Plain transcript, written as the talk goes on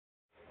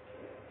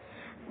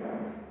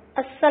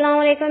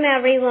Assalamu alaikum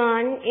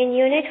everyone. In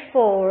unit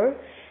 4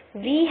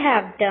 we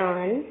have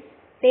done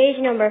page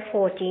number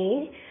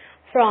 14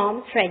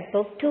 from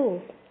threadbook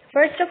 2.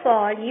 First of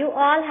all, you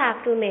all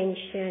have to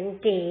mention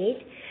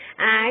date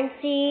and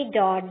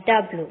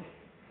C.W.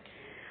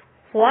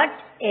 What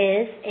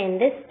is in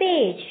this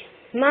page?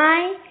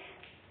 My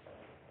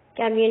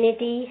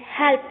community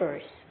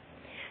helpers.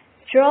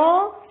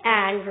 Draw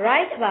and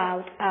write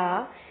about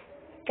a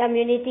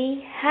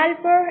community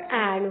helper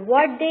and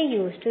what they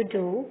used to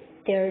do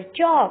their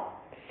job.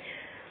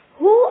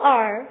 Who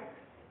are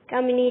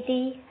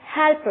community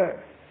helpers?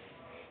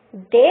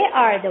 They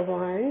are the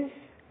ones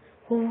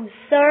who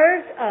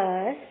serve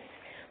us,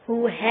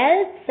 who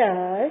helps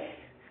us,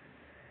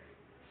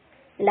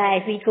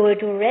 like we go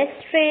to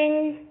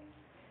restaurant,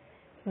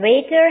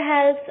 waiter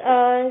helps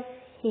us,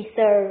 he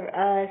serves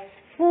us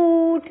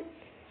food,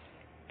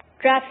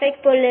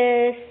 traffic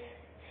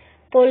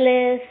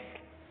police,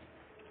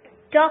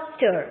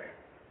 doctor.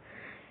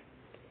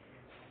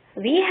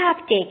 We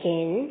have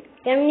taken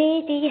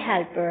community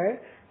helper,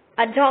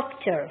 a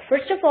doctor.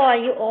 First of all,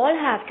 you all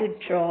have to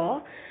draw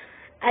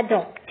a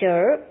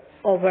doctor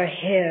over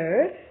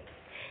here.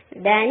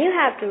 Then you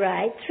have to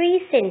write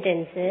 3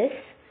 sentences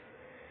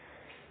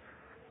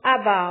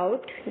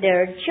about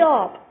their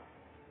job.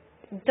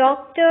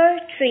 Doctor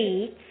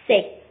treats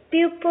sick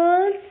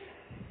pupils.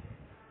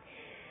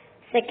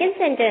 Second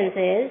sentence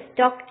is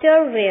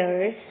doctor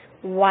wears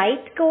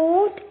white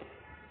coat.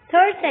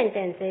 Third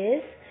sentence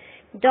is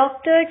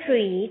doctor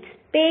treats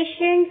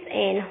patients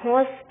in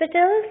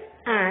hospitals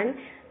and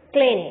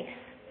clinics.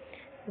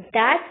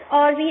 That's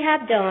all we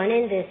have done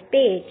in this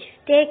page.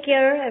 Take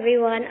care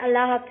everyone.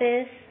 Allah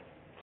Hafiz.